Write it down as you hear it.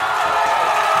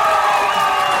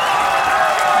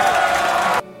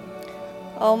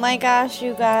Oh my gosh,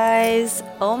 you guys.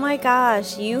 Oh my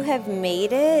gosh, you have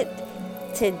made it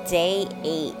to day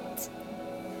 8.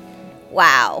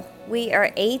 Wow, we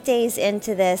are 8 days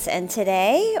into this, and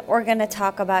today we're going to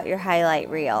talk about your highlight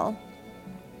reel.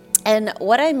 And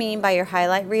what I mean by your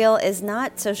highlight reel is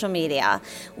not social media.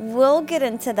 We'll get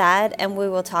into that and we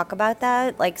will talk about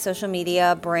that, like social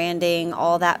media, branding,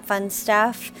 all that fun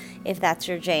stuff, if that's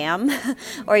your jam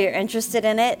or you're interested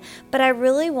in it. But I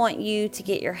really want you to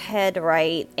get your head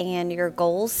right and your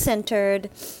goals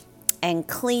centered and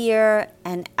clear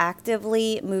and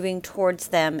actively moving towards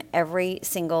them every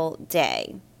single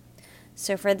day.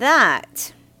 So for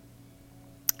that,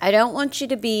 I don't want you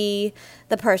to be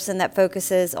the person that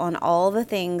focuses on all the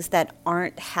things that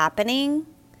aren't happening.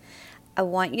 I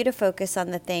want you to focus on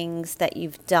the things that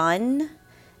you've done,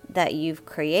 that you've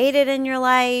created in your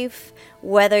life,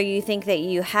 whether you think that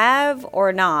you have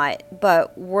or not.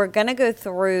 But we're going to go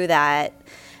through that.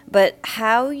 But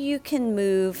how you can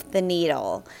move the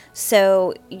needle.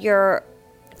 So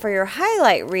for your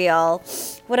highlight reel,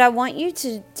 what I want you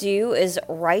to do is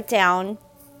write down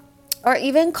or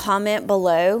even comment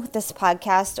below this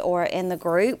podcast or in the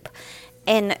group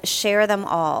and share them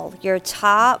all. Your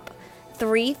top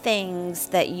 3 things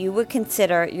that you would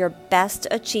consider your best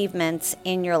achievements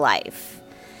in your life.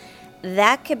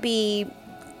 That could be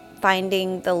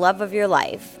finding the love of your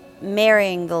life,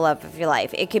 marrying the love of your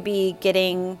life. It could be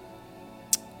getting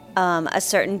a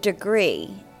certain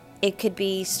degree. It could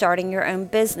be starting your own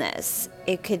business.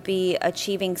 It could be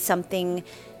achieving something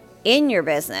in your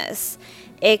business.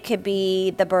 It could be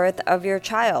the birth of your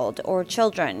child or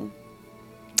children.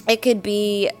 It could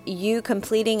be you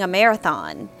completing a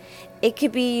marathon. It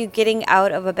could be you getting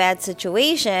out of a bad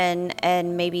situation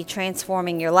and maybe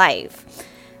transforming your life.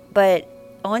 But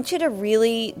I want you to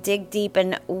really dig deep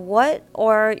in what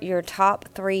are your top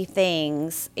 3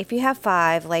 things. If you have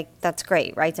 5, that's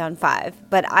great. Write down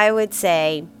 5. But I would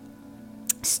say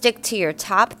stick to your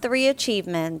top 3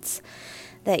 achievements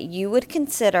that you would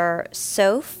consider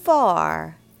so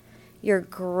far your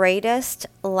greatest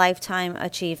lifetime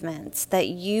achievements, that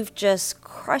you've just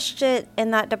crushed it in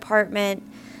that department.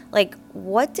 Like,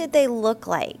 what did they look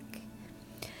like?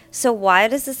 So why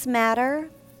does this matter?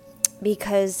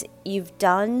 Because you've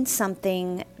done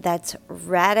something that's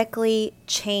radically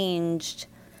changed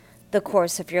the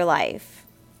course of your life.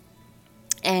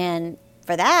 And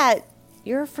for that,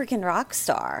 you're a freaking rock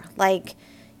star. Like,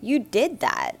 you did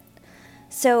that.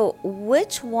 So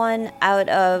which one out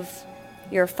of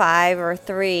your 5 or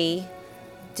 3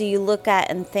 do you look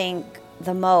at and think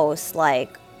the most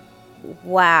like,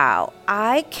 wow,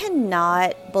 I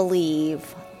cannot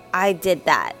believe I did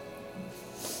that?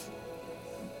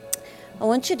 I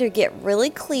want you to get really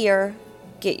clear,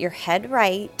 get your head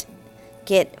right,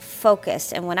 get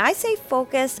focused. And when I say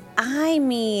focus, I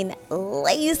mean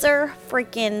laser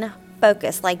freaking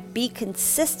focus. Like, be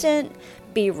consistent,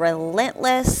 be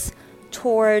relentless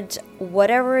towards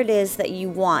whatever it is that you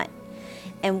want.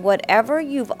 And whatever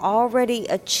you've already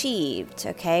achieved,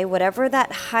 okay, whatever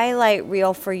that highlight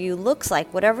reel for you looks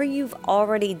like, whatever you've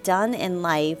already done in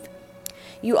life,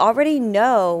 you already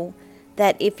know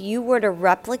that if you were to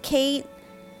replicate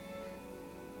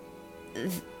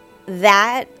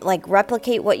that, like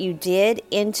replicate what you did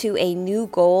into a new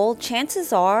goal,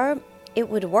 chances are it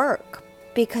would work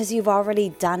because you've already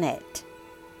done it.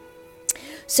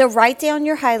 So write down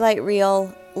your highlight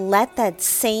reel. Let that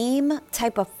same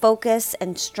type of focus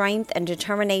and strength and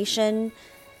determination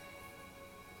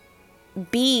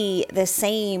be the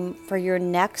same for your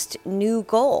next new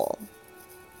goal.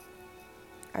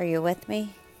 Are you with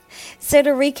me? So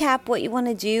to recap, what you want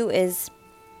to do is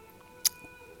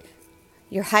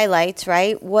your highlights,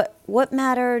 right? What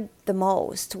mattered the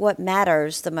most? What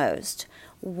matters the most?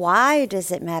 Why does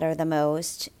it matter the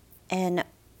most? And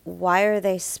why are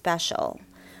they special?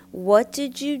 What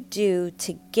did you do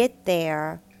to get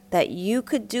there that you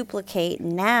could duplicate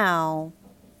now?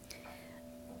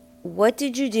 What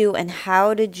did you do and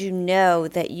how did you know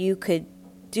that you could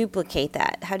duplicate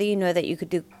that? How do you know that you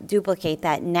could duplicate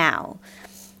that now?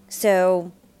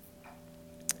 So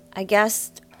I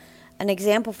guess an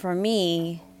example for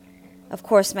me, of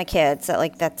course, my kids,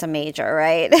 that's a major,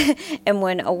 right? And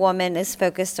when a woman is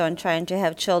focused on trying to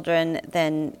have children,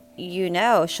 then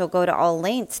she'll go to all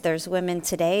lengths. There's women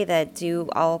today that do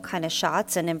all kind of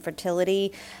shots and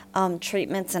infertility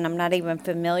treatments, and I'm not even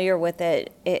familiar with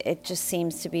it. It just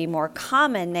seems to be more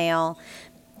common now.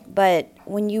 But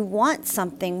when you want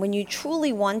something, when you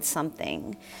truly want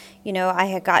something, I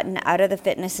had gotten out of the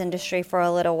fitness industry for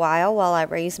a little while I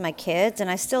raised my kids, and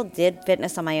I still did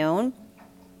fitness on my own.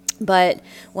 But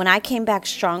when I came back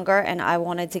stronger and I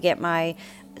wanted to get my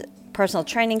personal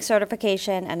training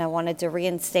certification, and I wanted to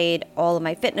reinstate all of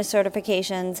my fitness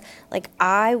certifications. Like,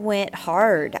 I went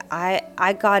hard.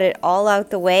 I got it all out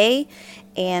the way,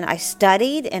 and I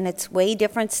studied, and it's way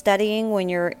different studying when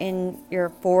you're in your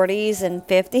 40s and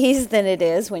 50s than it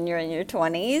is when you're in your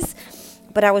 20s.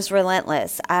 But I was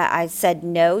relentless. I said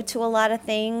no to a lot of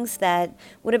things that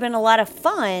would have been a lot of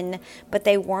fun, but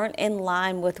they weren't in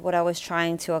line with what I was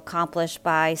trying to accomplish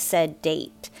by said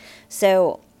date.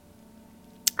 So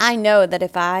I know that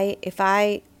if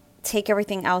I take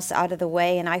everything else out of the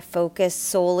way and I focus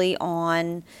solely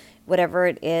on whatever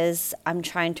it is I'm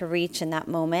trying to reach in that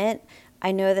moment,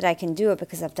 I know that I can do it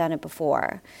because I've done it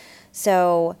before.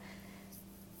 So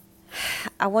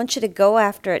I want you to go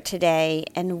after it today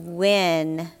and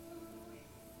win.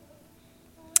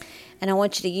 And I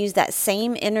want you to use that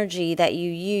same energy that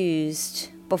you used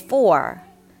before.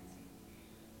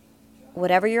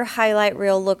 Whatever your highlight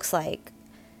reel looks like,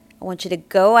 I want you to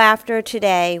go after it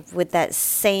today with that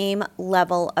same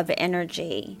level of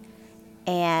energy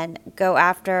and go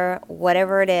after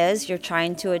whatever it is you're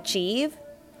trying to achieve.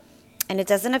 And it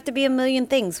doesn't have to be a million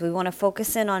things. We want to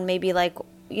focus in on maybe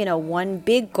one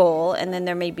big goal, and then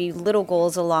there may be little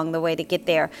goals along the way to get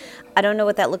there. I don't know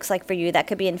what that looks like for you. That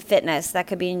could be in fitness. That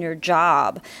could be in your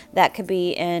job. That could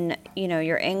be in,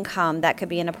 your income. That could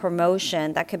be in a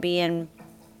promotion. That could be in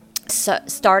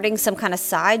starting some kind of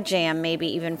side jam, maybe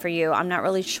even for you. I'm not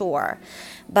really sure.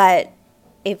 But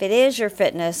if it is your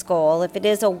fitness goal, if it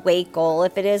is a weight goal,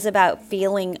 if it is about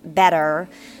feeling better,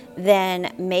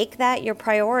 then make that your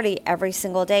priority every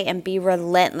single day and be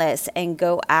relentless and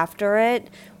go after it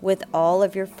with all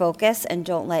of your focus, and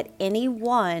don't let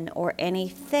anyone or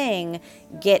anything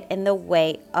get in the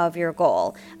way of your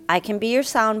goal. I can be your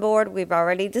soundboard. We've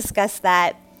already discussed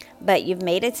that, but you've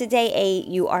made it to day 8.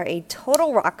 You are a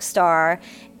total rock star,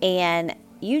 and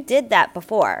you did that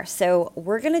before. So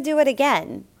we're going to do it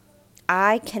again.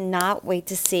 I cannot wait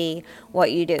to see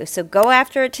what you do. So go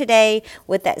after it today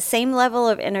with that same level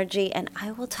of energy, and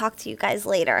I will talk to you guys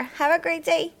later. Have a great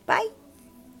day. Bye.